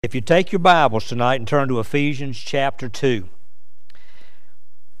If you take your Bibles tonight and turn to Ephesians chapter 2,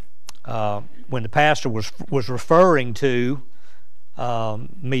 when the pastor was referring to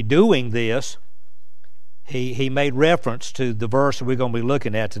me doing this, he made reference to the verse that we're going to be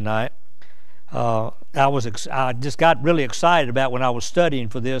looking at tonight. I just got really excited about when I was studying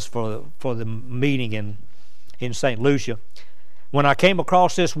for this for the meeting in St. Lucia. When I came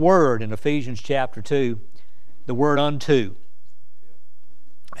across this word in Ephesians chapter 2, the word unto,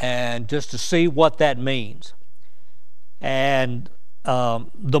 and just to see what that means. And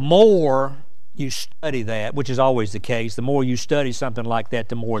the more you study that, which is always the case, the more you study something like that,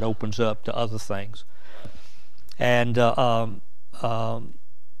 the more it opens up to other things. And I've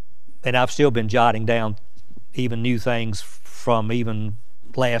still been jotting down even new things from even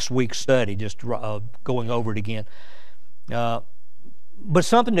last week's study, just going over it again. But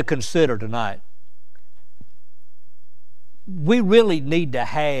something to consider tonight. We really need to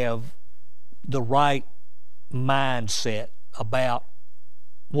have the right mindset about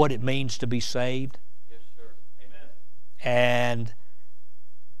what it means to be saved. Yes, sir. Amen. And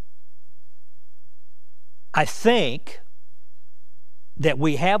I think that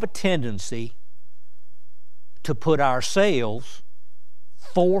we have a tendency to put ourselves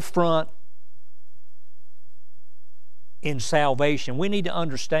forefront in salvation. We need to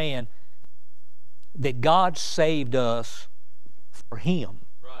understand that God saved us for Him.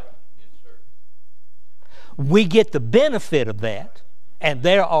 Right. Yes, sir. We get the benefit of that, and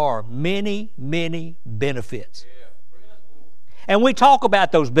there are many, many benefits. Yeah. And we talk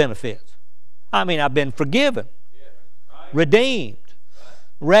about those benefits. I mean, I've been forgiven, Yeah. Right. redeemed, Right.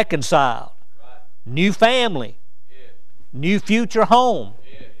 reconciled, Right. new family, Yeah. new future home.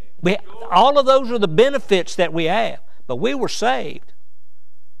 Yeah. All of those are the benefits that we have. But we were saved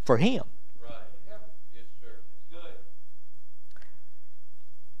for Him. Right. Yes, sir. Good.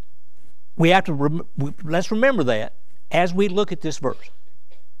 We have to let's remember that as we look at this verse.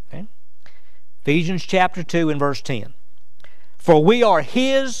 Okay? Ephesians chapter 2 and verse 10. For we are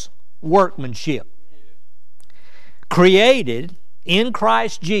His workmanship, created in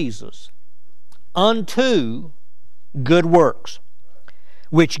Christ Jesus unto good works,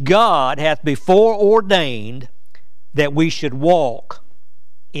 which God hath before ordained that we should walk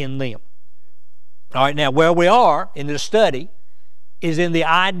in them. All right, now where we are in this study is in the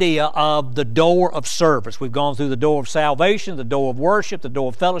idea of the door of service. We've gone through the door of salvation, the door of worship, the door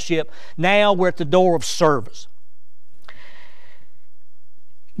of fellowship. Now we're at the door of service.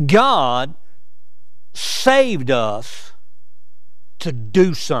 God saved us to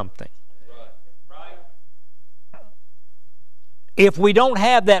do something. Right. If we don't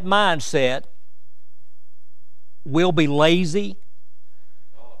have that mindset, we'll be lazy,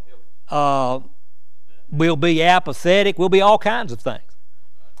 we'll be apathetic, we'll be all kinds of things.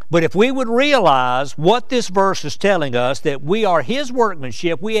 But if we would realize what this verse is telling us, that we are His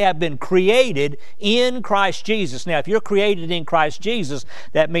workmanship, we have been created in Christ Jesus. Now, if you're created in Christ Jesus,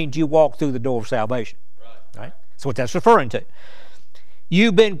 that means you walk through the door of salvation. Right? That's what that's referring to.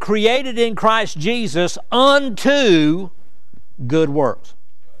 You've been created in Christ Jesus unto good works.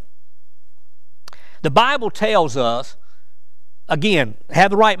 The Bible tells us, again,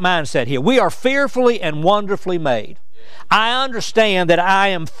 have the right mindset here. We are fearfully and wonderfully made. I understand that I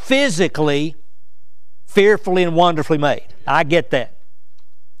am physically fearfully and wonderfully made. I get that.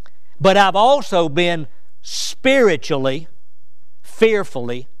 But I've also been spiritually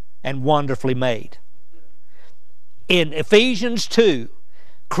fearfully and wonderfully made. In Ephesians 2,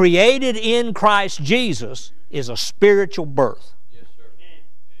 created in Christ Jesus is a spiritual birth.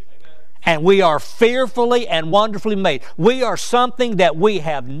 And we are fearfully and wonderfully made. We are something that we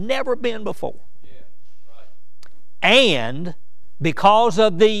have never been before. Yeah. Right. And because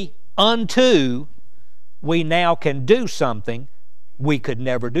of the unto, we now can do something we could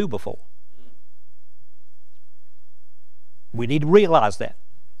never do before. We need to realize that.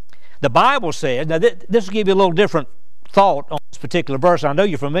 The Bible says, now this will give you a little different thought on this particular verse. I know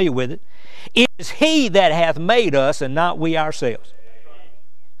you're familiar with it. It is He that hath made us and not we ourselves.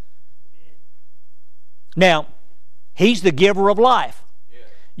 Now, He's the giver of life. Yeah.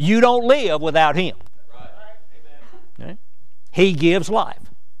 You don't live without Him. Right. Amen. Okay? He gives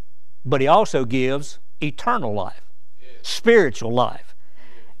life, but He also gives eternal life, spiritual life.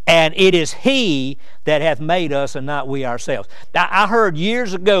 And it is He that hath made us and not we ourselves. Now, I heard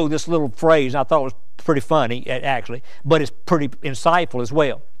years ago this little phrase, and I thought it was pretty funny, actually, but it's pretty insightful as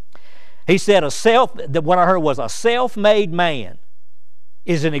well. He said, what I heard was, a self-made man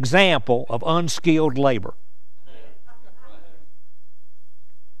is an example of unskilled labor.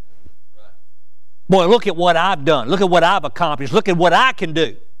 Boy, look at what I've done. Look at what I've accomplished. Look at what I can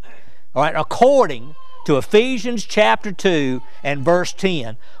do. All right, according to Ephesians chapter 2 and verse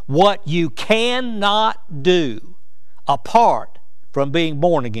 10, what you cannot do apart from being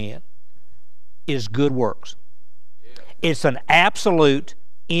born again is good works. It's an absolute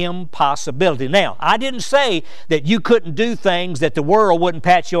impossibility. Now, I didn't say that you couldn't do things that the world wouldn't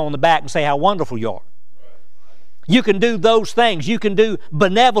pat you on the back and say how wonderful you are. You can do those things. You can do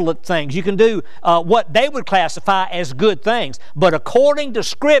benevolent things. You can do what they would classify as good things. But according to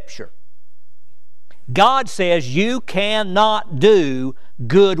Scripture, God says you cannot do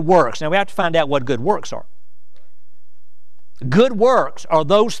good works. Now, we have to find out what good works are. Good works are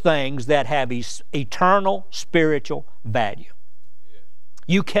those things that have eternal spiritual value.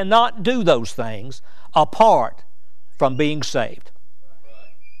 You cannot do those things apart from being saved.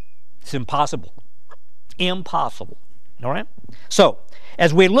 It's impossible. Impossible. All right? So,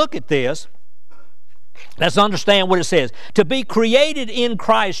 as we look at this, let's understand what it says. To be created in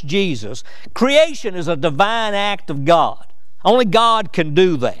Christ Jesus, creation is a divine act of God. Only God can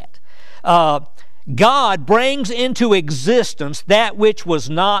do that. God brings into existence that which was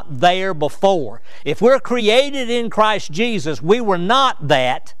not there before. If we're created in Christ Jesus, we were not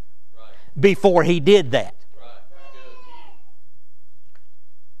that before He did that.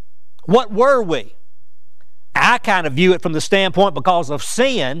 What were we? I kind of view it from the standpoint because of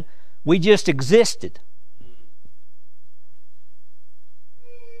sin, we just existed.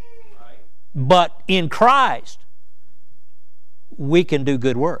 But in Christ, we can do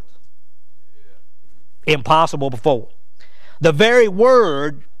good works. Impossible before. The very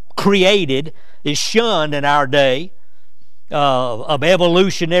word created is shunned in our day of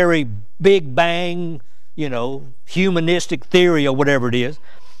evolutionary Big Bang, humanistic theory or whatever it is.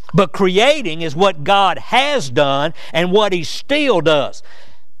 But creating is what God has done and what He still does.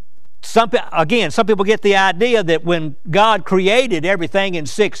 Some people get the idea that when God created everything in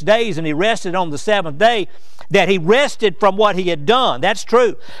 6 days and He rested on the seventh day, that He rested from what He had done. That's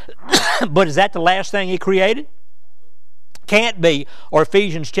true. But is that the last thing He created? Can't be, or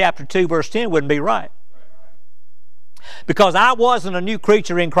Ephesians chapter 2 verse 10 wouldn't be right. Because I wasn't a new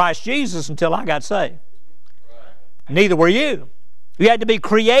creature in Christ Jesus until I got saved. Neither were you. You had to be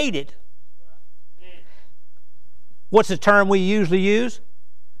created. What's the term we usually use?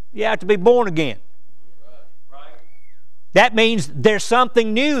 You have to be born again. That means there's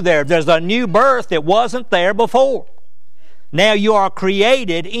something new there. There's a new birth that wasn't there before. Now you are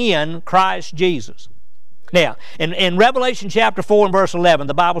created in Christ Jesus. Now, in Revelation chapter 4 and verse 11,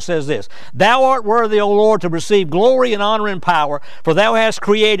 the Bible says this, Thou art worthy, O Lord, to receive glory and honor and power, for Thou hast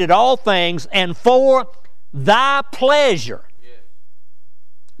created all things, and for Thy pleasure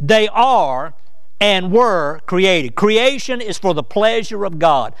they are and were created. Creation is for the pleasure of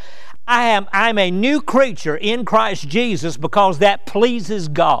God. I'm a new creature in Christ Jesus because that pleases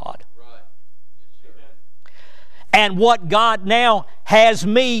God. And what God now has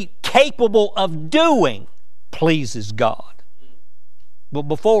me capable of doing pleases God. But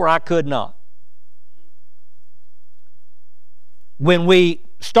before I could not. When we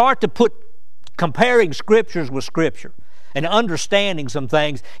start to put comparing Scriptures with Scripture and understanding some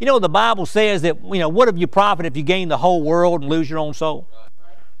things, the Bible says that, what have you profit if you gain the whole world and lose your own soul?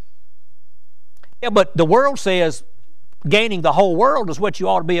 Yeah, but the world says gaining the whole world is what you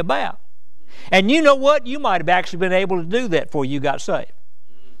ought to be about. And you know what? You might have actually been able to do that before you got saved.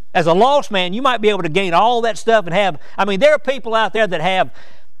 As a lost man, you might be able to gain all that stuff and have, there are people out there that have,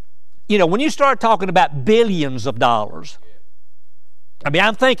 when you start talking about billions of dollars,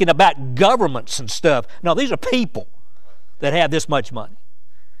 I'm thinking about governments and stuff. No, these are people that have this much money.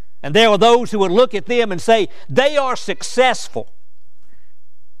 And there are those who would look at them and say, they are successful.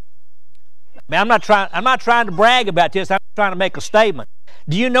 I'm not trying to brag about this. I'm trying to make a statement.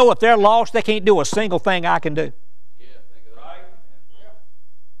 Do you know if they're lost, they can't do a single thing I can do?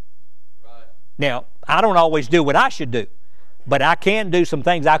 Now, I don't always do what I should do, but I can do some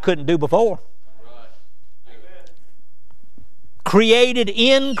things I couldn't do before. Created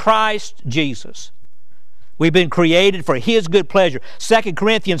in Christ Jesus. We've been created for His good pleasure. 2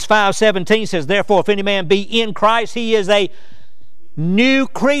 Corinthians 5:17 says, Therefore, if any man be in Christ, he is a new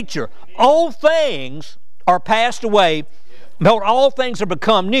creature. Old things are passed away. Behold, all things are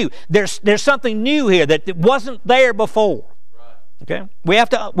become new. There's something new here that wasn't there before. Okay? We have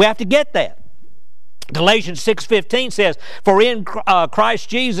to get that. Galatians 6:15 says, For in Christ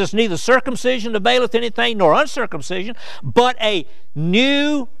Jesus neither circumcision availeth anything, nor uncircumcision, but a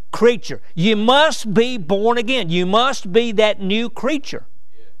new creature. You must be born again. You must be that new creature.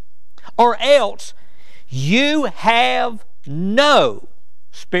 Or else you have no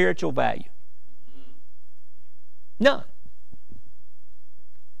spiritual value. None.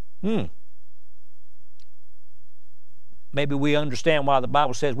 Maybe we understand why the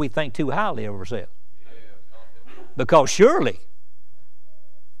Bible says we think too highly of ourselves. Because surely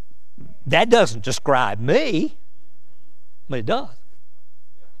that doesn't describe me. But it does.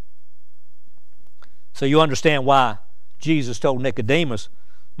 So you understand why Jesus told Nicodemus,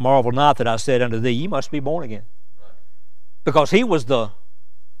 marvel not that I said unto thee, you must be born again. Because he was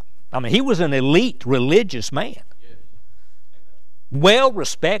he was an elite religious man. Well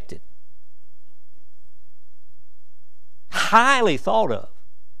respected. Highly thought of.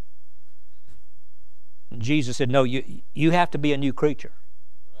 And Jesus said, no, you have to be a new creature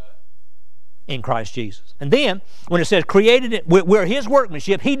in Christ Jesus. And then, when it says created it, we're His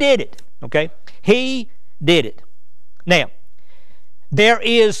workmanship, He did it. Okay? He did it. Now, there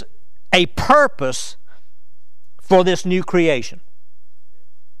is a purpose for this new creation.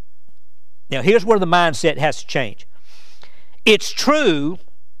 Now, here's where the mindset has to change. It's true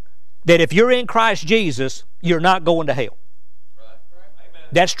that if you're in Christ Jesus, you're not going to hell.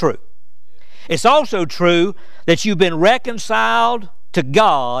 That's true. It's also true that you've been reconciled to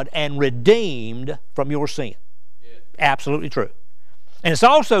God and redeemed from your sin. Absolutely true. And it's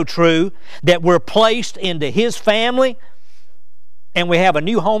also true that we're placed into His family and we have a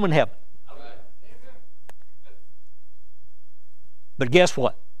new home in heaven. But guess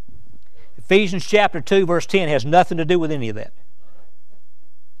what? Ephesians chapter 2 verse 10 has nothing to do with any of that.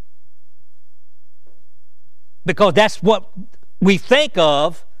 Because that's what we think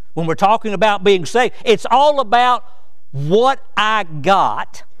of when we're talking about being saved. It's all about what I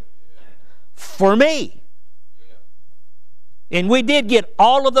got for me. And we did get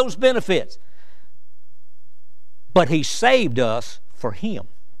all of those benefits. But He saved us for Him.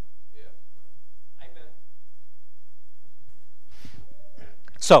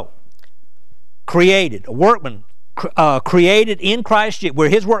 So, created, a workman, created in Christ Jesus. We're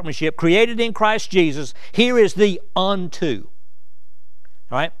His workmanship, created in Christ Jesus. Here is the unto.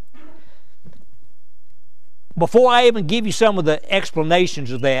 All right? Before I even give you some of the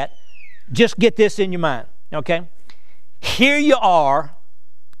explanations of that, just get this in your mind. Okay? Here you are,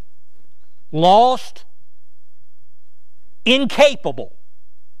 lost, incapable,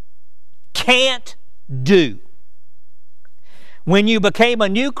 can't do. When you became a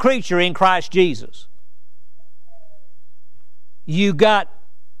new creature in Christ Jesus, you got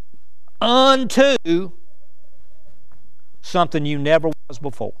unto something you never was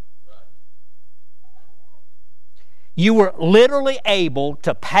before. You were literally able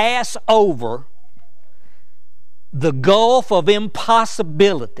to pass over the gulf of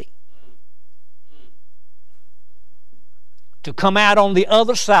impossibility to come out on the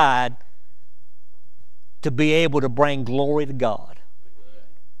other side to be able to bring glory to God,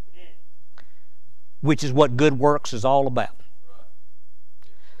 which is what good works is all about.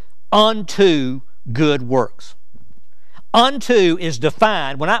 Unto good works. Unto is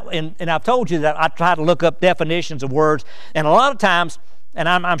defined, and I've told you that I try to look up definitions of words, and a lot of times, and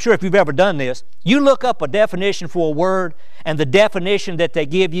I'm sure if you've ever done this, you look up a definition for a word, and the definition that they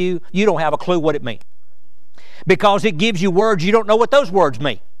give you, you don't have a clue what it means. Because it gives you words, you don't know what those words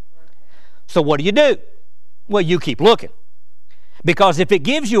mean. So what do? Well, you keep looking. Because if it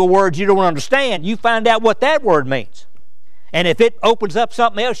gives you a word you don't understand, you find out what that word means. And if it opens up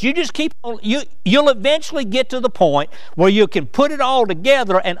something else, you just keep on. You'll eventually get to the point where you can put it all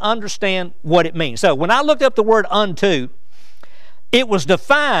together and understand what it means. So when I looked up the word unto, it was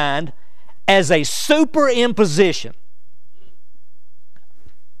defined as a superimposition.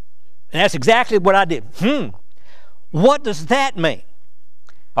 And that's exactly what I did. What does that mean?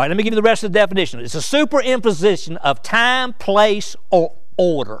 All right, let me give you the rest of the definition. It's a superimposition of time, place, or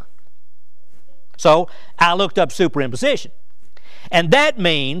order. So I looked up superimposition. And that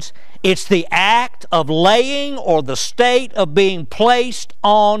means it's the act of laying or the state of being placed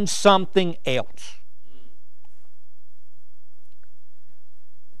on something else.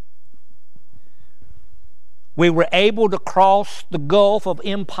 We were able to cross the gulf of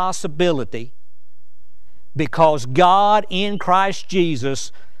impossibility because God in Christ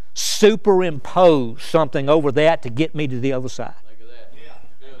Jesus superimposed something over that to get me to the other side.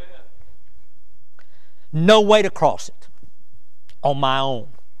 No way to cross it on my own.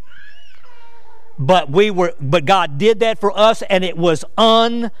 But God did that for us, and it was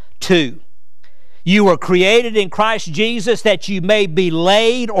unto. You were created in Christ Jesus that you may be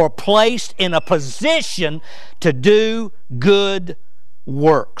laid or placed in a position to do good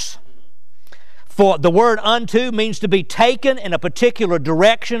works. For the word unto means to be taken in a particular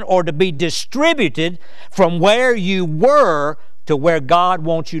direction or to be distributed from where you were to where God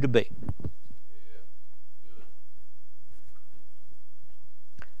wants you to be.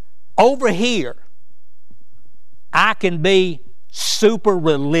 Over here, I can be super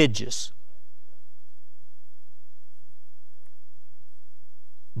religious,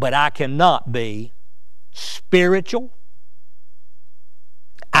 but I cannot be spiritual.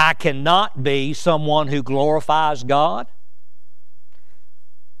 I cannot be someone who glorifies God.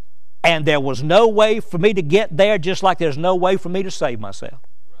 And there was no way for me to get there, just like there's no way for me to save myself.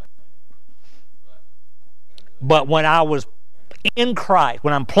 But when I was in Christ,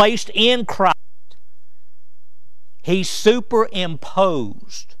 when I'm placed in Christ, He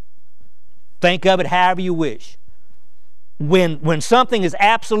superimposed. Think of it however you wish. When something is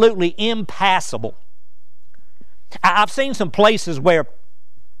absolutely impassable. I've seen some places where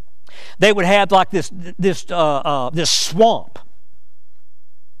they would have like this swamp.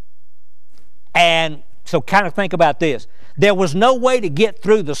 And so kind of think about this. There was no way to get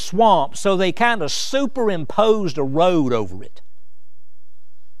through the swamp, so they kind of superimposed a road over it.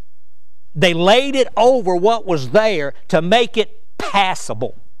 They laid it over what was there to make it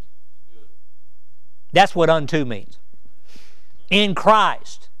passable. That's what unto means. In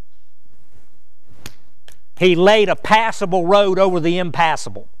Christ, He laid a passable road over the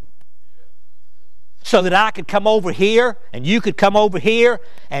impassable. So that I could come over here and you could come over here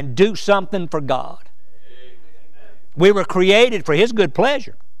and do something for God. We were created for His good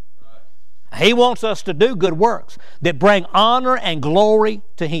pleasure. He wants us to do good works that bring honor and glory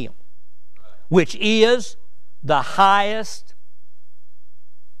to Him, which is the highest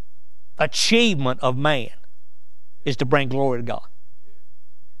achievement of man, is to bring glory to God.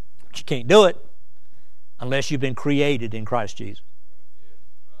 But you can't do it unless you've been created in Christ Jesus.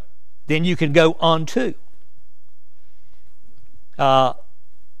 Then you can go unto. God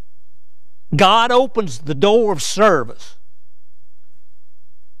opens the door of service.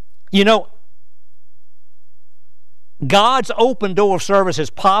 You know, God's open door of service is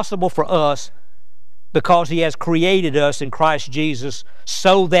possible for us because He has created us in Christ Jesus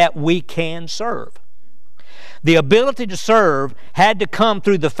so that we can serve. The ability to serve had to come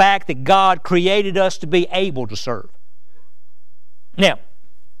through the fact that God created us to be able to serve. Now,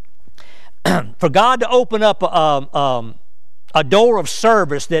 for God to open up a door of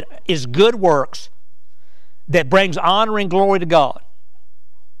service that is good works, that brings honor and glory to God,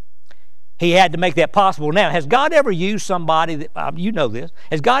 He had to make that possible. Now, has God ever used somebody that, you know this,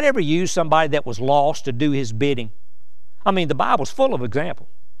 has God ever used somebody that was lost to do His bidding? I mean, the Bible's full of examples.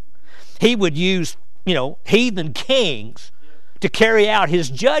 He would use, heathen kings to carry out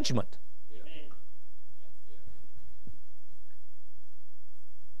His judgment.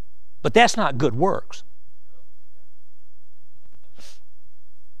 But that's not good works.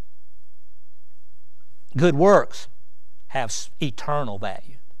 Good works have eternal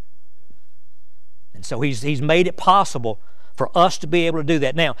value. And so He's made it possible for us to be able to do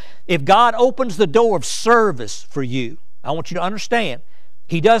that. Now, if God opens the door of service for you, I want you to understand,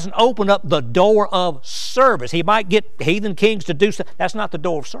 He doesn't open up the door of service. He might get heathen kings to do something. That's not the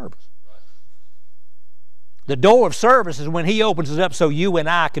door of service. The door of service is when He opens it up so you and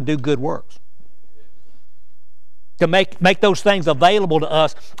I can do good works. To make those things available to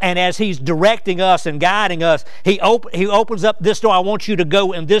us. And as He's directing us and guiding us, He opens up this door. I want you to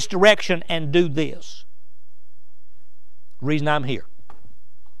go in this direction and do this. The reason I'm here.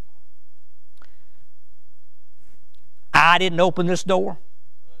 I didn't open this door,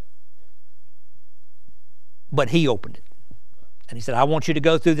 but He opened it. And He said, I want you to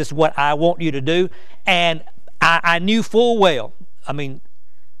go through this, what I want you to do. And I knew full well, I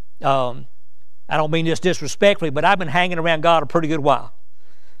don't mean this disrespectfully, but I've been hanging around God a pretty good while.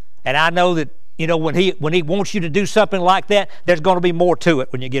 And I know that, when He wants you to do something like that, there's going to be more to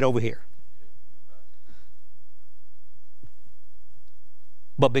it when you get over here.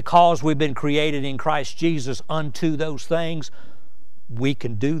 But because we've been created in Christ Jesus unto those things, we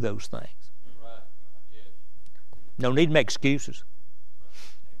can do those things. No need to make excuses.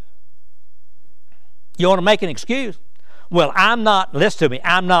 You want to make an excuse? Well, listen to me,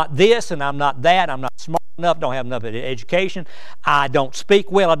 I'm not this and I'm not that, I'm not smart enough, don't have enough education, I don't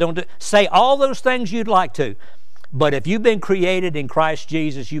speak well, say all those things you'd like to. But if you've been created in Christ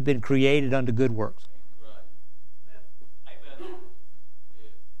Jesus, you've been created unto good works.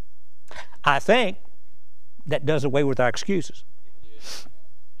 I think that does away with our excuses.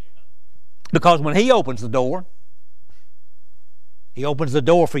 Because when He opens the door, He opens the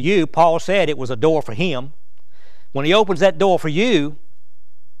door for you. Paul said it was a door for him. When He opens that door for you,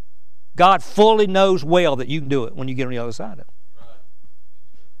 God fully knows well that you can do it when you get on the other side of it.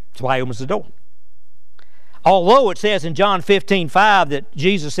 That's why He opens the door. Although it says in John 15:5 that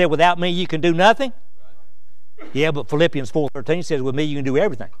Jesus said, without me you can do nothing. Yeah, but Philippians 4:13 says, with me you can do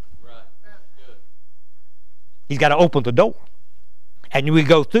everything. He's got to open the door. And we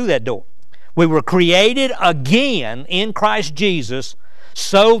go through that door. We were created again in Christ Jesus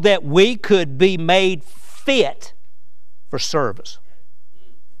so that we could be made fit for service.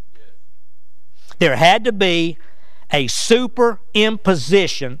 There had to be a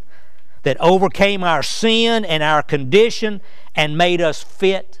superimposition that overcame our sin and our condition and made us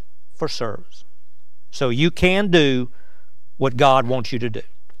fit for service. So you can do what God wants you to do.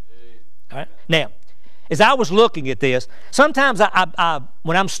 All right? Now, as I was looking at this, sometimes I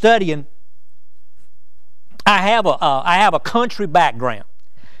when I'm studying, I have a country background.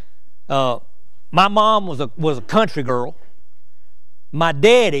 My mom was a country girl. My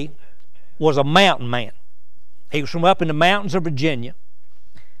daddy was a mountain man. He was from up in the mountains of Virginia,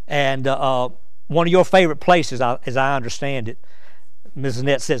 and one of your favorite places, as I understand it. Mrs.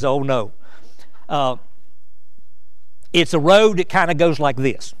 Nett says, "Oh no." It's a road that kind of goes like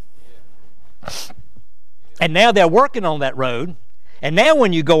this. And now they're working on that road. And now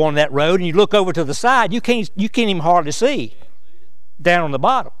when you go on that road and you look over to the side, you can't even hardly see down on the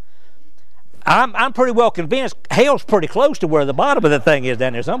bottom. I'm pretty well convinced hell's pretty close to where the bottom of the thing is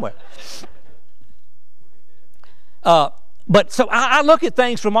down there somewhere. But so I look at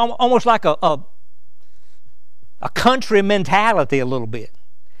things from almost like a country mentality a little bit.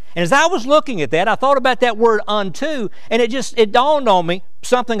 And as I was looking at that, I thought about that word unto, and it dawned on me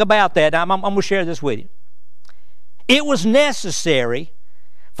something about that. I'm going to share this with you. It was necessary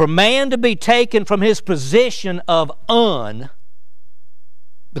for man to be taken from his position of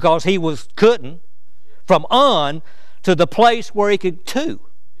because he couldn't, from to the place where he could to.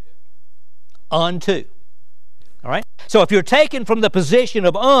 Unto. All right? So if you're taken from the position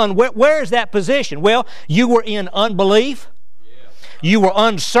of where is that position? Well, you were in unbelief. You were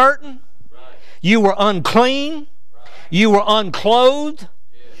uncertain. You were unclean. You were unclothed.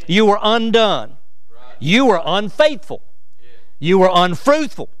 You were undone. You were unfaithful. You were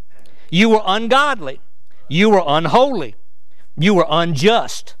unfruitful. You were ungodly. You were unholy. You were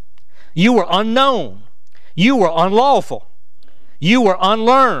unjust. You were unknown. You were unlawful. You were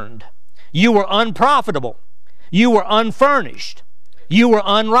unlearned. You were unprofitable. You were unfurnished. You were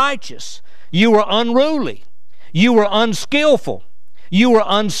unrighteous. You were unruly. You were unskillful. You were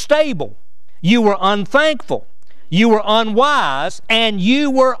unstable. You were unthankful. You were unwise. And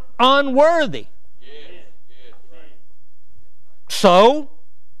you were unworthy. So,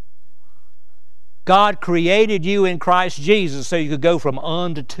 God created you in Christ Jesus so you could go from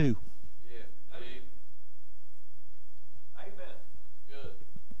to to.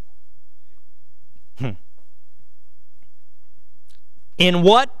 In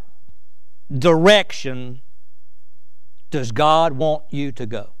what direction does God want you to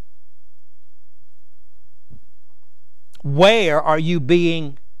go? Where are you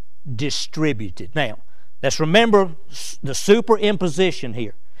being distributed? Now, let's remember the superimposition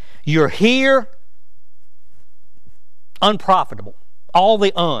here. You're here unprofitable. All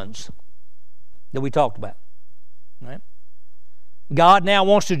the uns that we talked about. Right? God now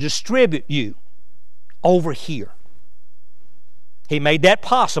wants to distribute you over here. He made that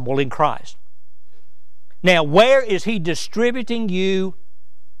possible in Christ. Now, where is He distributing you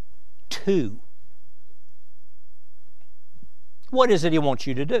to? What is it He wants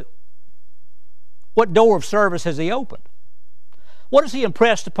you to do? What door of service has He opened? What has He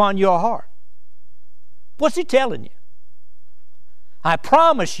impressed upon your heart? What's He telling you? I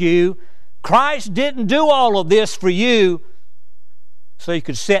promise you, Christ didn't do all of this for you so you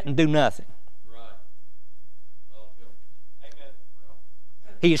could sit and do nothing.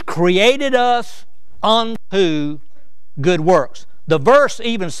 He's created us unto good works. The verse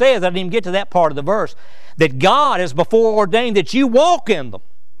even says, I didn't even get to that part of the verse, that God has before ordained that you walk in them.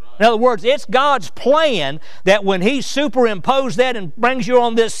 In other words, it's God's plan that when He superimposed that and brings you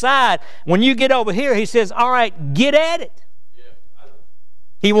on this side, when you get over here, He says, all right, get at it.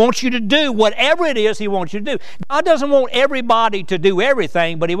 He wants you to do whatever it is He wants you to do. God doesn't want everybody to do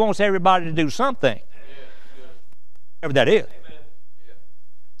everything, but He wants everybody to do something. Whatever that is.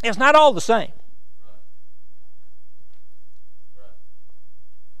 It's not all the same.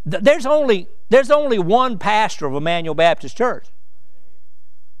 There's only one pastor of Emmanuel Baptist Church.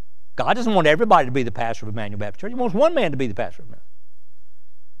 God doesn't want everybody to be the pastor of Emmanuel Baptist Church. He wants one man to be the pastor of Emmanuel.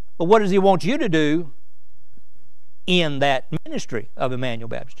 But what does He want you to do in that ministry of Emmanuel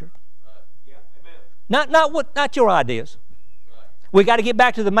Baptist Church? Not your ideas. We got to get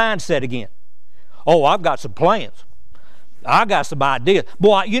back to the mindset again. Oh, I've got some plans. I got some ideas.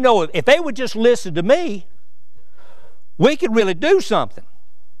 Boy, you know, if they would just listen to me, we could really do something.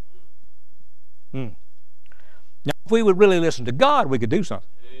 Now, if we would really listen to God, we could do something.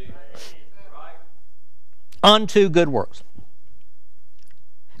 unto good works.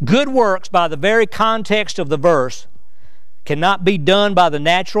 Good works, by the very context of the verse, cannot be done by the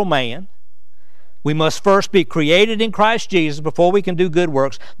natural man. We must first be created in Christ Jesus before we can do good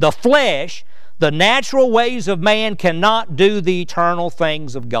works. The flesh, the natural ways of man, cannot do the eternal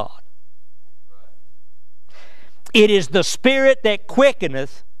things of God. It is the Spirit that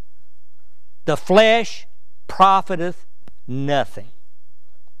quickeneth, the flesh profiteth nothing.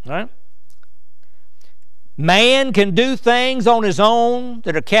 All right? Man can do things on his own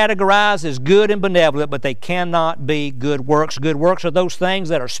that are categorized as good and benevolent, but they cannot be good works. Good works are those things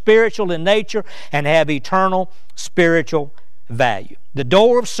that are spiritual in nature and have eternal spiritual value. The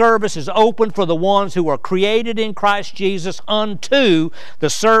door of service is open for the ones who are created in Christ Jesus unto the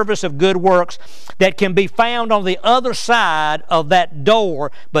service of good works that can be found on the other side of that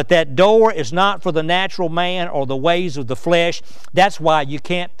door, but that door is not for the natural man or the ways of the flesh. That's why you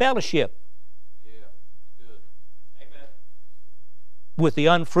can't fellowship with the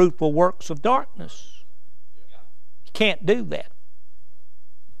unfruitful works of darkness. You can't do that.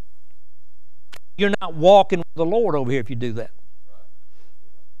 You're not walking with the Lord over here if you do that.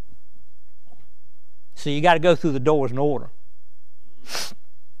 So you got to go through the doors in order.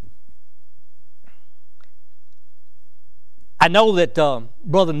 I know that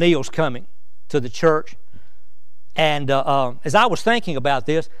Brother Neil's coming to the church, and as I was thinking about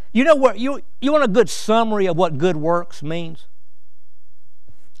this, you know what? You want a good summary of what good works means?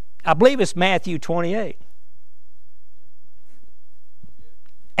 I believe it's Matthew 28.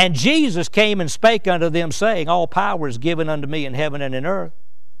 And Jesus came and spake unto them, saying, all power is given unto me in heaven and in earth.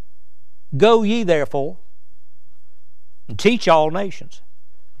 Go ye therefore, and teach all nations,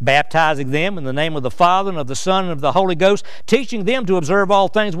 baptizing them in the name of the Father and of the Son and of the Holy Ghost, teaching them to observe all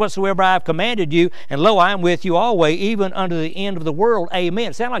things whatsoever I have commanded you, and lo, I am with you always, even unto the end of the world. Amen.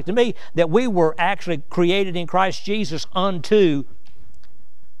 It sounds like to me that we were actually created in Christ Jesus unto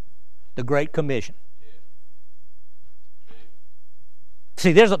the Great Commission.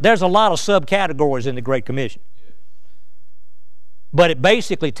 See, there's a lot of subcategories in the Great Commission. But it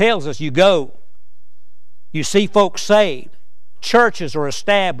basically tells us you go, you see folks saved, churches are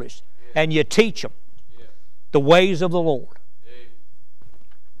established, and you teach them the ways of the Lord.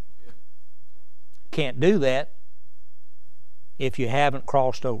 Can't do that if you haven't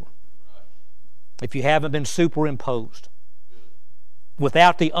crossed over, if you haven't been superimposed.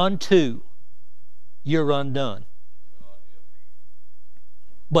 Without the unto, you're undone.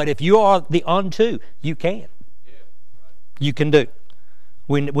 But if you are the unto, you can. You can do.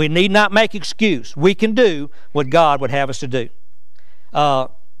 We need not make excuse. We can do what God would have us to do.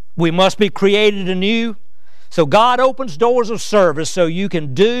 We must be created anew. So God opens doors of service so you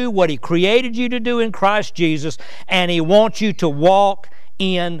can do what He created you to do in Christ Jesus, and He wants you to walk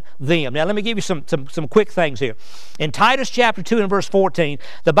in them. Now let me give you some quick things here. In Titus chapter 2 and verse 14,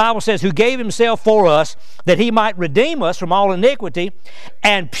 the Bible says, who gave Himself for us that He might redeem us from all iniquity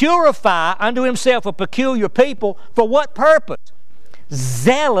and purify unto Himself a peculiar people. For what purpose?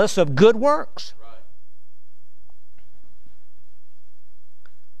 Zealous of good works.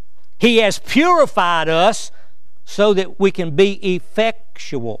 He has purified us so that we can be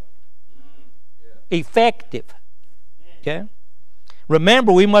effectual. Effective. Okay?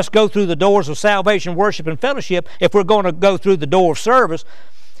 Remember, we must go through the doors of salvation, worship, and fellowship if we're going to go through the door of service.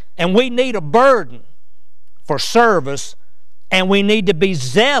 And we need a burden for service, and we need to be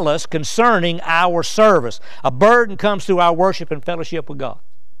zealous concerning our service. A burden comes through our worship and fellowship with God.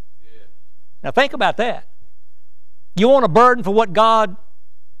 Yeah. Now think about that. You want a burden for what God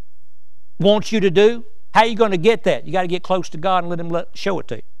wants you to do? How are you going to get that? You got to get close to God and let Him show it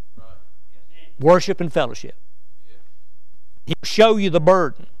to you. Right. Worship and fellowship. He'll show you the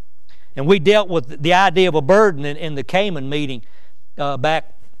burden. And we dealt with the idea of a burden in the Cayman meeting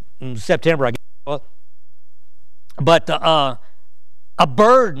back in September, I guess. But a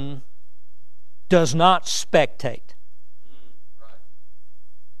burden does not spectate.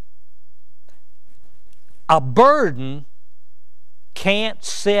 A burden can't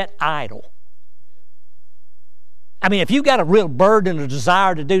sit idle. I mean, if you've got a real burden, a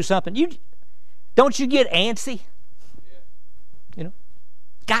desire to do something, don't you get antsy? You know,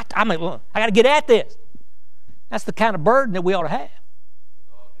 I got to get at this. That's the kind of burden that we ought to have.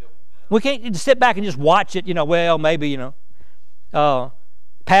 We can't just sit back and just watch it. Well, maybe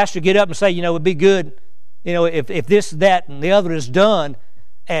pastor get up and say, it'd be good, if this, that, and the other is done.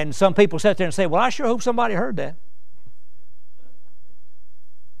 And some people sit there and say, well, I sure hope somebody heard that.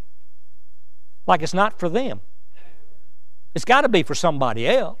 Like it's not for them. It's got to be for somebody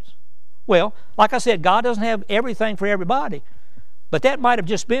else. Well, like I said, God doesn't have everything for everybody. But that might have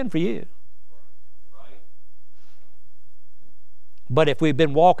just been for you. But if we've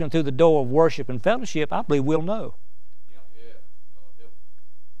been walking through the door of worship and fellowship, I believe we'll know.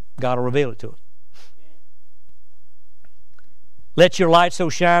 God will reveal it to us. Let your light so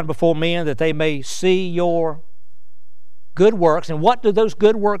shine before men that they may see your good works. And what do those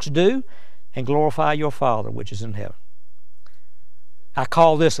good works do? And glorify your Father which is in heaven. I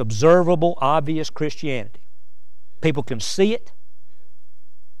call this observable, obvious Christianity. People can see it,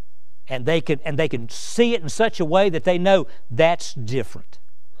 and they can see it in such a way that they know that's different.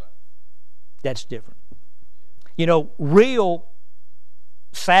 That's different. You know, real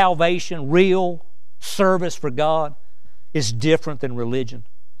salvation, real service for God is different than religion.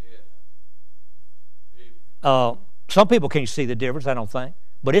 Some people can't see the difference, I don't think,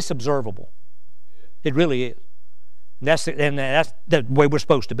 but it's observable. It really is. And that's the way we're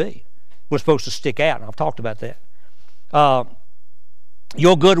supposed to be. We're supposed to stick out, and I've talked about that.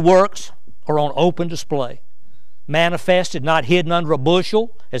 Your good works are on open display, manifested, not hidden under a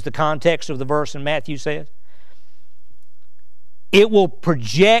bushel, as the context of the verse in Matthew says. It will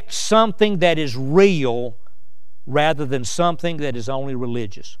project something that is real rather than something that is only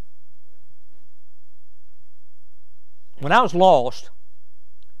religious. When I was lost,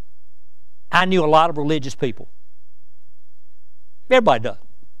 I knew a lot of religious people. Everybody does.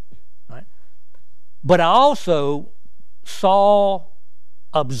 Right? But I also saw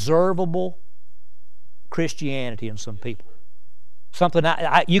observable Christianity in some people. Something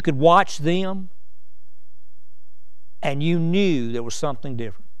you could watch them and you knew there was something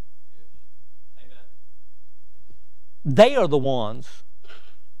different. They are the ones,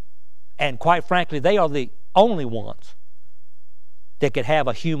 and quite frankly, they are the only ones that could have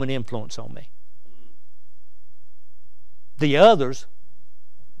a human influence on me. The others,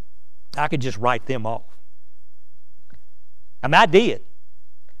 I could just write them off. I mean, I did.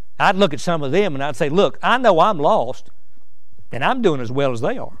 I'd look at some of them and I'd say, look, I know I'm lost, and I'm doing as well as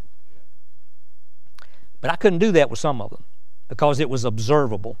they are. But I couldn't do that with some of them because it was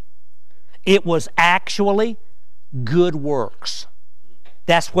observable. It was actually good works.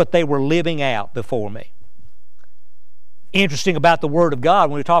 That's what they were living out before me. Interesting about the Word of God,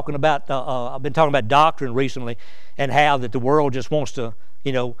 when we're talking about, I've been talking about doctrine recently, and how that the world just wants to,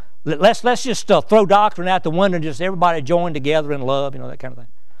 you know, let's just throw doctrine out the window and just everybody join together in love, you know, that kind of thing.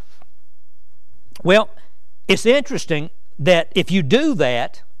 Well, it's interesting that if you do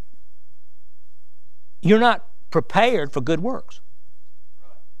that, you're not prepared for good works.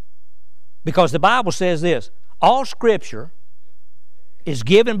 Because the Bible says this, all Scripture is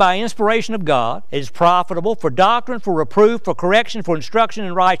given by inspiration of God. It is profitable for doctrine, for reproof, for correction, for instruction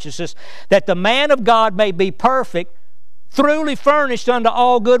in righteousness, that the man of God may be perfect, thoroughly furnished unto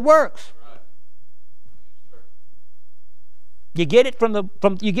all good works. You get it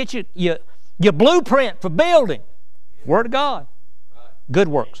you get your blueprint for building. Word of God. Good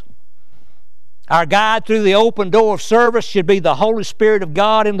works. Our guide through the open door of service should be the Holy Spirit of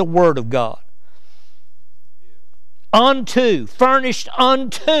God and the Word of God. Furnished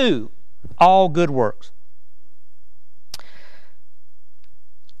unto all good works.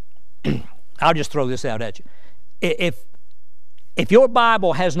 I'll just throw this out at you. If your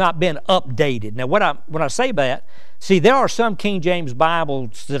Bible has not been updated, now when I say that, see, there are some King James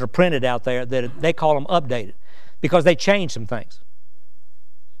Bibles that are printed out there that they call them updated because they change some things.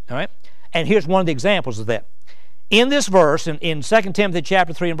 All right? And here's one of the examples of that. In this verse, in 2 Timothy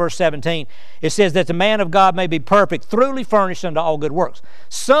chapter 3 and verse 17, it says that the man of God may be perfect, thoroughly furnished unto all good works.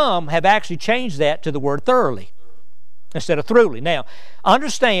 Some have actually changed that to the word thoroughly instead of thoroughly. Now,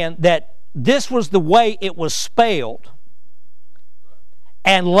 understand that this was the way it was spelled.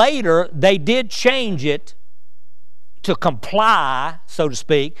 And later, they did change it to comply, so to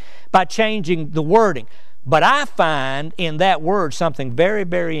speak, by changing the wording. But I find in that word something very,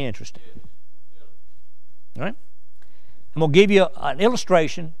 very interesting. All right? I'm going to give you an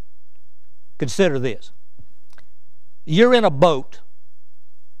illustration. Consider this. You're in a boat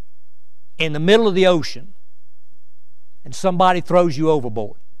in the middle of the ocean, and somebody throws you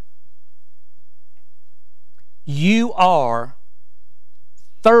overboard. You are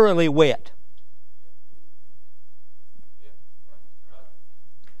thoroughly wet.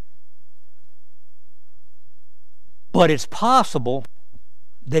 But it's possible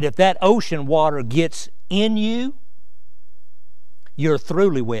that if that ocean water gets in you, you're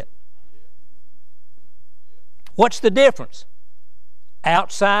thoroughly wet. What's the difference?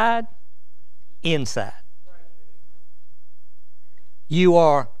 Outside, inside. You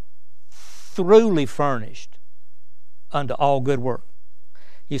are thoroughly furnished unto all good work.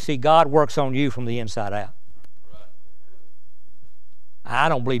 You see, God works on you from the inside out. I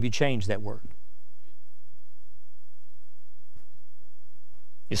don't believe you changed that word.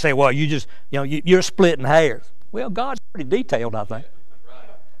 You say, well, you're splitting hairs. Well, God's pretty detailed, I think.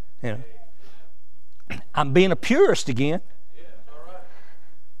 You know, I'm being a purist again.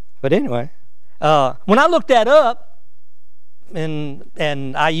 But anyway, when I looked that up,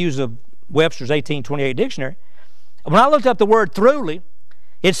 and I use a Webster's 1828 dictionary, when I looked up the word truly,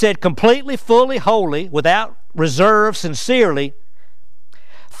 it said completely, fully, wholly, without reserve, sincerely.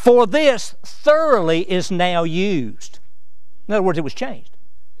 For this, thoroughly is now used. In other words, it was changed.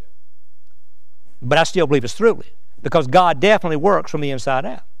 But I still believe it's truly, because God definitely works from the inside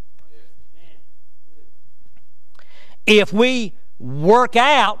out. If we work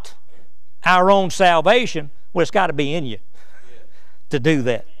out our own salvation, well, it's got to be in you to do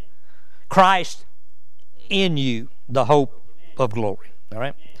that. Christ in you, the hope of glory. All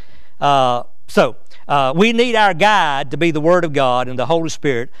right? So we need our guide to be the Word of God and the Holy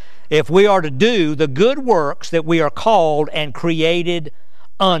Spirit if we are to do the good works that we are called and created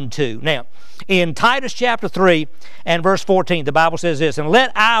unto. Now, in Titus chapter 3 and verse 14, the Bible says this, and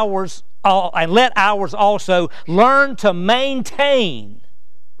let ours also learn to maintain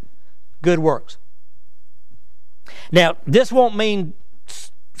good works. Now, this won't mean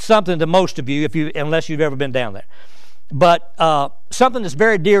something to most of you unless you've ever been down there. But something that's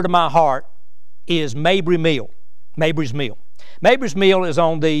very dear to my heart is Mabry's Mill. Mabry's Mill is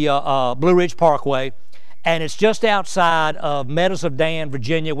on the Blue Ridge Parkway, and it's just outside of Meadows of Dan,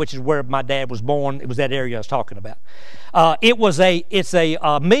 Virginia, which is where my dad was born. It was that area I was talking about. It's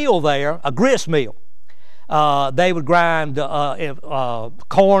a mill there, a grist mill. They would grind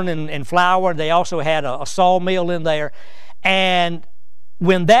corn and flour. They also had a sawmill in there. And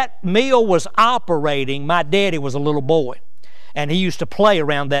when that mill was operating, my daddy was a little boy, and he used to play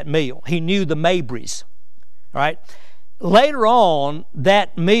around that mill. He knew the Mabrys, right? Later on,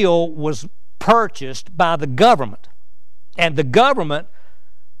 that mill was purchased by the government, and the government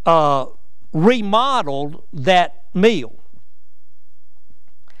remodeled that mill.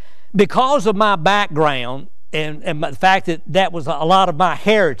 Because of my background and the fact that was a lot of my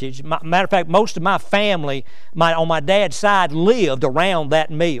heritage, matter of fact, most of my family on my dad's side lived around that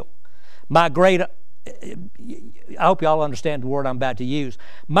mill. I hope y'all understand the word I'm about to use.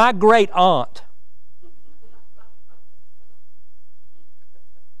 My great aunt,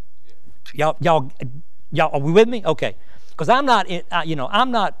 y'all, are we with me? Okay, because I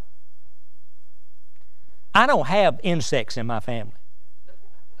don't have insects in my family.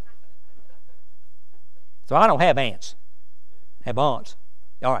 So I don't have aunts. I have aunts.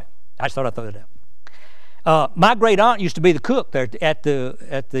 All right. I just thought I'd throw that out. My great aunt used to be the cook there at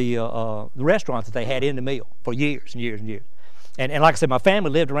the restaurant that they had in the mill for years and years and years. And like I said, my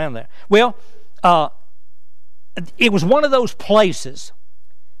family lived around there. Well, it was one of those places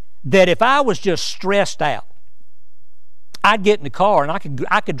that if I was just stressed out, I'd get in the car and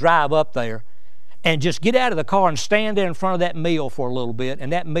I could drive up there and just get out of the car and stand there in front of that mill for a little bit,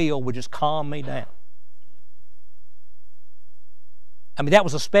 and that mill would just calm me down. I mean, that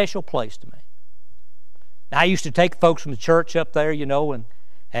was a special place to me. I used to take folks from the church up there,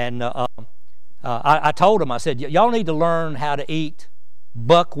 and I told them, I said, y'all need to learn how to eat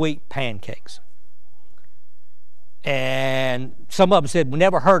buckwheat pancakes. And some of them said, we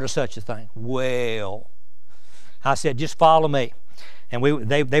never heard of such a thing. Well, I said, just follow me. And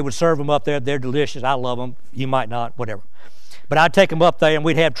they would serve them up there. They're delicious. I love them. You might not, whatever. But I'd take them up there, and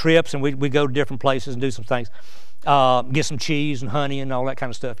we'd have trips, and we'd go to different places and do some things. Get some cheese and honey and all that kind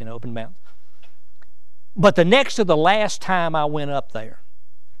of stuff, up in the mountains. But the next to the last time I went up there,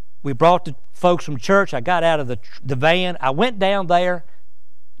 we brought the folks from church. I got out of the van. I went down there,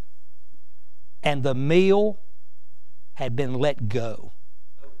 and the meal had been let go.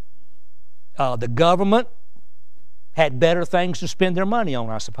 The government had better things to spend their money on,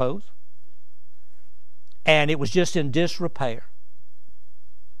 I suppose. And it was just in disrepair.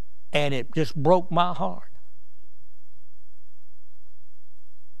 And it just broke my heart.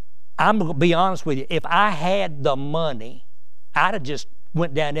 I'm going to be honest with you. If I had the money, I'd have just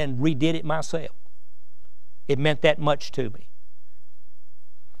went down there and redid it myself. It meant that much to me.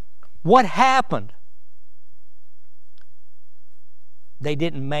 What happened? They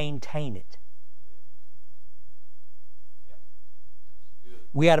didn't maintain it.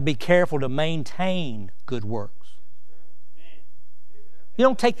 We got to be careful to maintain good works. You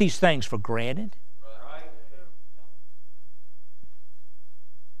don't take these things for granted.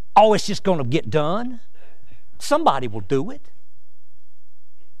 Oh, it's just going to get done. Somebody will do it.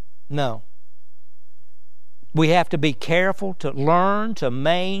 No. We have to be careful to learn to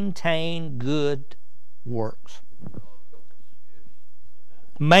maintain good works.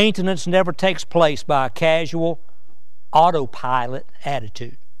 Maintenance never takes place by a casual autopilot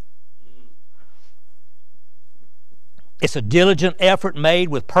attitude. It's a diligent effort made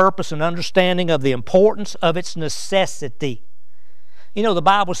with purpose and understanding of the importance of its necessity. You know, the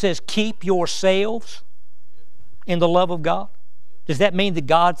Bible says, keep yourselves in the love of God. Does that mean that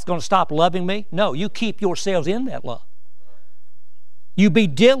God's going to stop loving me? No, you keep yourselves in that love. You be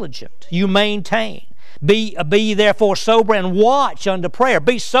diligent. You maintain. Be ye therefore sober and watch unto prayer.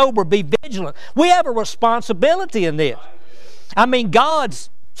 Be sober, be vigilant. We have a responsibility in this. I mean, God's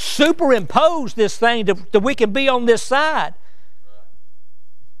superimposed this thing that we can be on this side.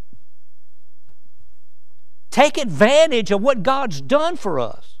 Take advantage of what God's done for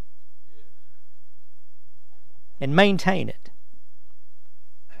us and maintain it.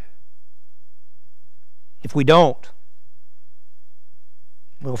 If we don't,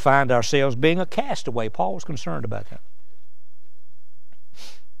 we'll find ourselves being a castaway. Paul was concerned about that.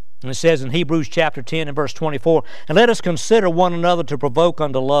 And it says in Hebrews chapter 10 and verse 24, and let us consider one another to provoke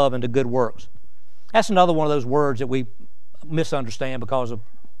unto love and to good works. That's another one of those words that we misunderstand because of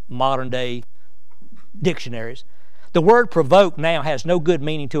modern day dictionaries. The word provoke now has no good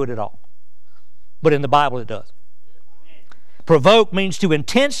meaning to it at all. But in the Bible it does. Provoke means to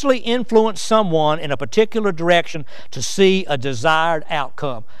intensely influence someone in a particular direction to see a desired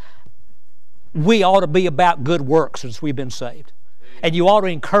outcome. We ought to be about good works since we've been saved. And you ought to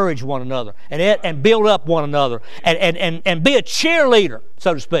encourage one another and build up one another and be a cheerleader,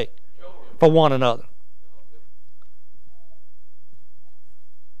 so to speak, for one another.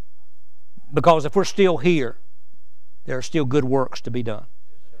 Because if we're still here, there are still good works to be done.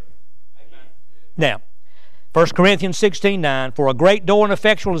 Now, 1 Corinthians 16:9, for a great door and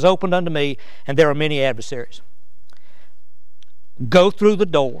effectual is opened unto me, and there are many adversaries. Go through the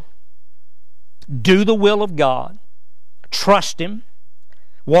door. Do the will of God. Trust Him.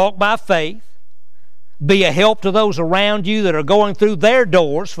 Walk by faith. Be a help to those around you that are going through their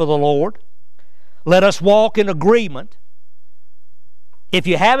doors for the Lord. Let us walk in agreement. If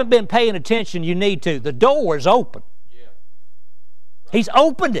you haven't been paying attention, you need to. The door is open. Yeah. Right. He's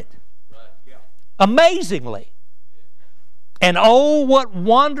opened it. Right. Yeah. Amazingly. Yeah. And oh, what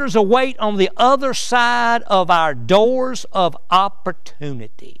wonders await on the other side of our doors of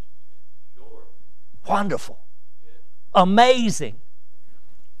opportunity. Sure. Wonderful. Yeah. Amazing.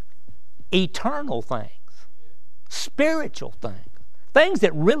 Eternal things. Yeah. Spiritual things. Things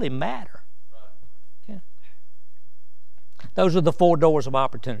that really matter. Those are the 4 doors of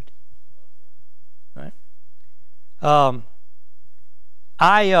opportunity. Right? I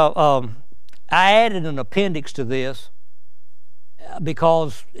added an appendix to this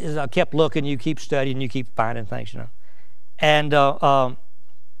because as I kept looking, you keep studying, you keep finding things, you know. And I'm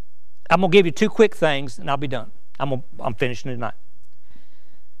going to give you 2 quick things, and I'll be done. I'm finishing tonight.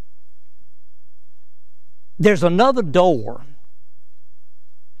 There's another door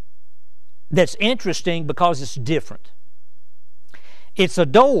that's interesting because it's different. It's a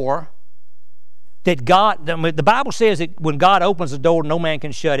door that God, the Bible says that when God opens the door, no man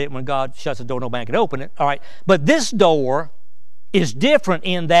can shut it. When God shuts the door, no man can open it. All right. But this door is different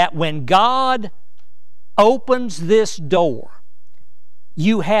in that when God opens this door,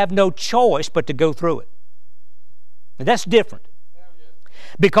 you have no choice but to go through it. And that's different.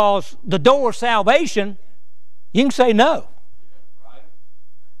 Because the door of salvation, you can say no.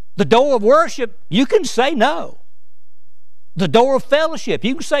 The door of worship, you can say no. The door of fellowship,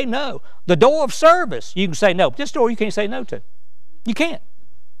 you can say no. The door of service, you can say no. But this door you can't say no to. You can't.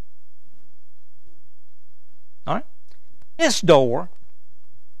 All right? This door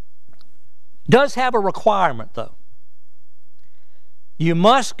does have a requirement, though. You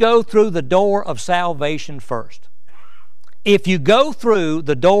must go through the door of salvation first. If you go through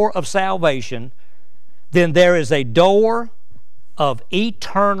the door of salvation, then there is a door of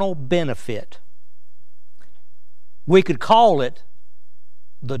eternal benefit. We could call it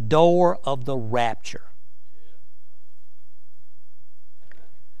the door of the rapture.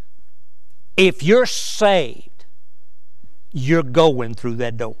 If you're saved, you're going through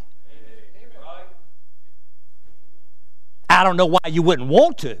that door. I don't know why you wouldn't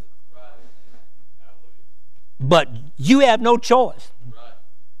want to, but you have no choice.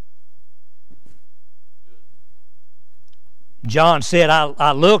 John said,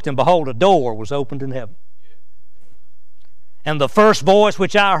 I looked, and behold, a door was opened in heaven. And the first voice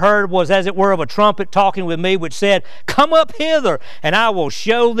which I heard was as it were of a trumpet talking with me, which said, Come up hither, and I will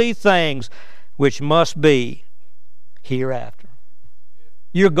show thee things which must be hereafter.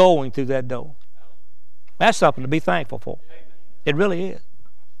 You're going through that door. That's something to be thankful for. It really is.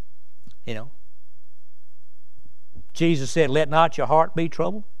 You know. Jesus said, Let not your heart be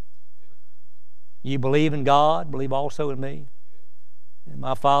troubled. You believe in God, believe also in me. In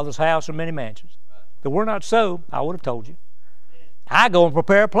my Father's house are many mansions. If it were not so, I would have told you. I go and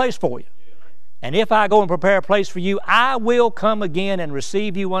prepare a place for you. And if I go and prepare a place for you, I will come again and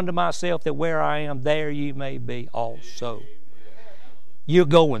receive you unto myself, that where I am, there you may be also. You're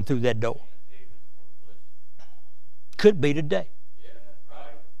going through that door. Could be today.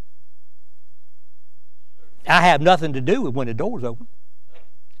 I have nothing to do with when the door's open.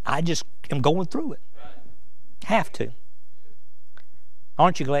 I just am going through it. Have to.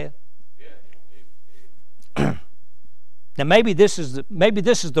 Aren't you glad? Now maybe this is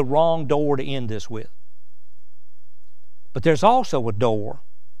the wrong door to end this with. But there's also a door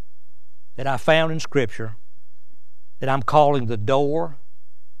that I found in Scripture that I'm calling the door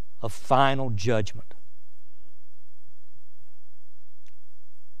of final judgment.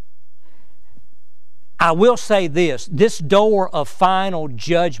 I will say this door of final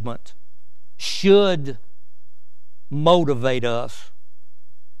judgment should motivate us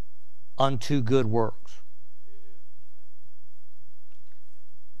unto good works.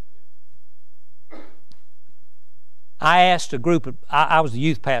 I asked a group of, I was a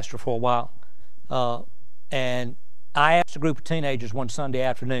youth pastor for a while, and I asked a group of teenagers one Sunday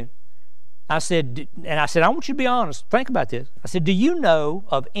afternoon. I said, I want you to be honest. Think about this. I said, do you know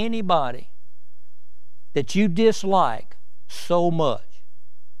of anybody that you dislike so much?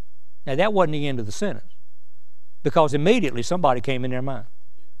 Now, that wasn't the end of the sentence, because immediately somebody came in their mind.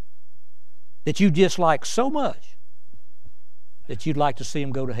 That you dislike so much that you'd like to see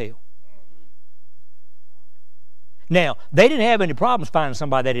them go to hell. Now, they didn't have any problems finding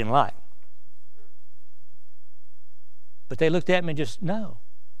somebody they didn't like. But they looked at me and just, no.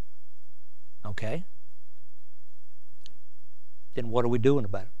 Okay. Then what are we doing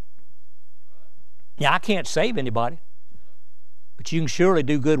about it? Now, I can't save anybody, but you can surely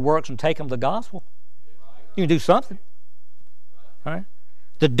do good works and take them to the gospel. You can do something. All right?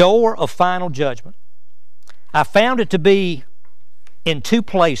 The door of final judgment. I found it to be in two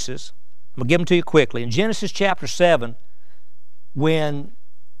places. I'm going to give them to you quickly. In Genesis chapter 7, when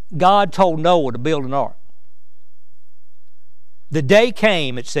God told Noah to build an ark, the day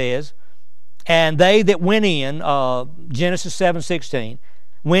came, it says, and they that went in, Genesis 7:16,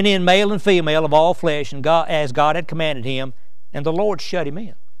 went in male and female of all flesh, and God, as God had commanded him, and the Lord shut him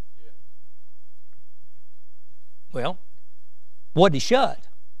in. Well, what did he shut?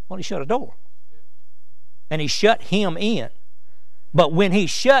 Well, he shut a door. And he shut him in. But when he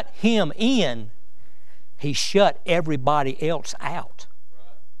shut him in, he shut everybody else out.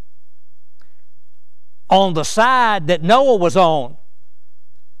 On the side that Noah was on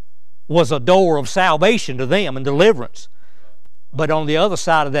was a door of salvation to them and deliverance. But on the other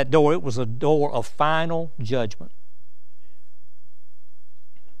side of that door, it was a door of final judgment.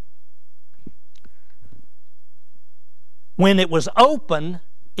 When it was open,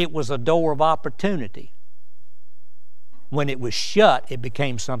 it was a door of opportunity. When it was shut, it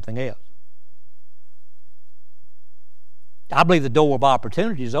became something else. I believe the door of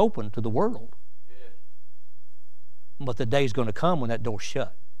opportunity is open to the world. But the day's going to come when that door's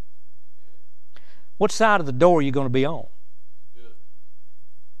shut. What side of the door are you going to be on?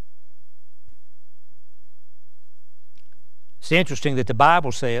 It's interesting that the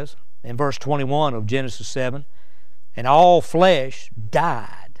Bible says in verse 21 of Genesis 7, and all flesh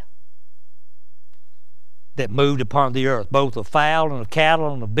died that moved upon the earth, both of fowl and of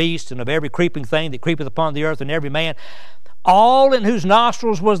cattle and of beasts and of every creeping thing that creepeth upon the earth, and every man, all in whose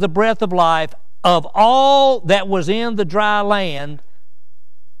nostrils was the breath of life, of all that was in the dry land,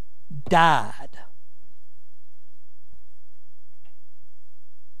 died.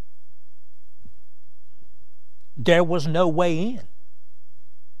 There was no way in.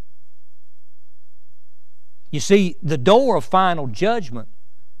 You see, the door of final judgment,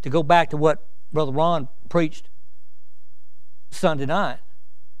 to go back to what Brother Ron preached Sunday night,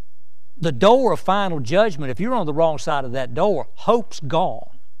 the door of final judgment, if you're on the wrong side of that door, hope's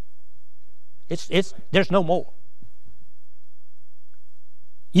gone. There's no more.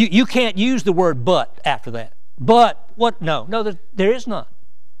 You can't use the word but after that. But what? No, there is none.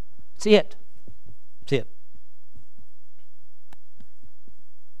 It's it. It's it.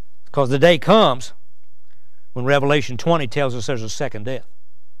 Because the day comes when Revelation 20 tells us there's a second death.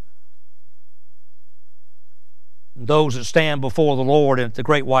 And those that stand before the Lord at the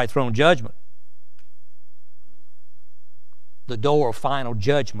great white throne judgment, the door of final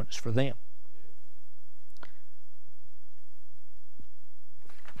judgment is for them.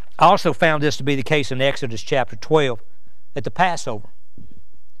 I also found this to be the case in Exodus chapter 12 at the Passover.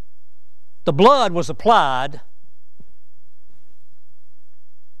 The blood was applied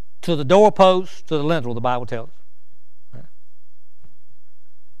to the doorpost, to the lintel, the Bible tells us.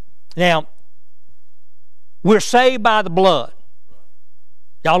 Now, We're saved by the blood.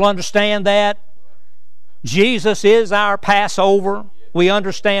 Y'all understand that? Jesus is our Passover. We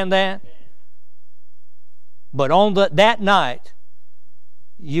understand that. But on that night,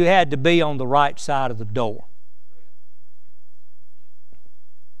 you had to be on the right side of the door.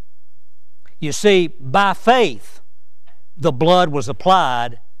 You see, by faith, the blood was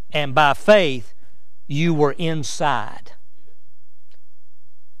applied, and by faith, you were inside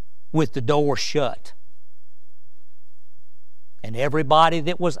with the door shut. And everybody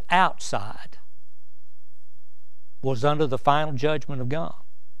that was outside was under the final judgment of God.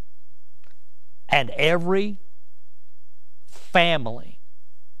 And every family,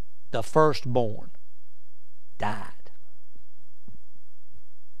 the firstborn, died.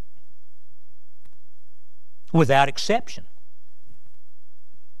 Without exception.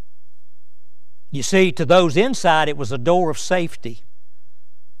 You see, to those inside it was a door of safety,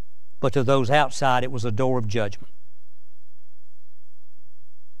 but to those outside it was a door of judgment.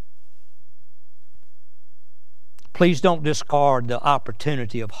 Please don't discard the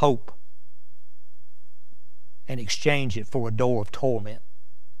opportunity of hope and exchange it for a door of torment.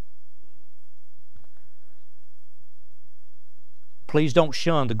 Please don't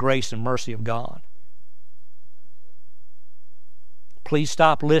shun the grace and mercy of God. Please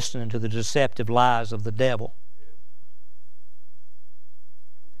stop listening to the deceptive lies of the devil.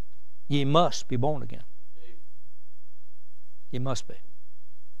 Ye must be born again. You must be.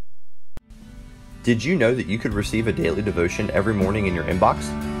 Did you know that you could receive a daily devotion every morning in your inbox?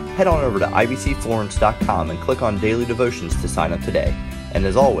 Head on over to ibcflorence.com and click on Daily Devotions to sign up today. And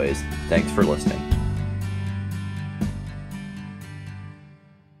as always, thanks for listening.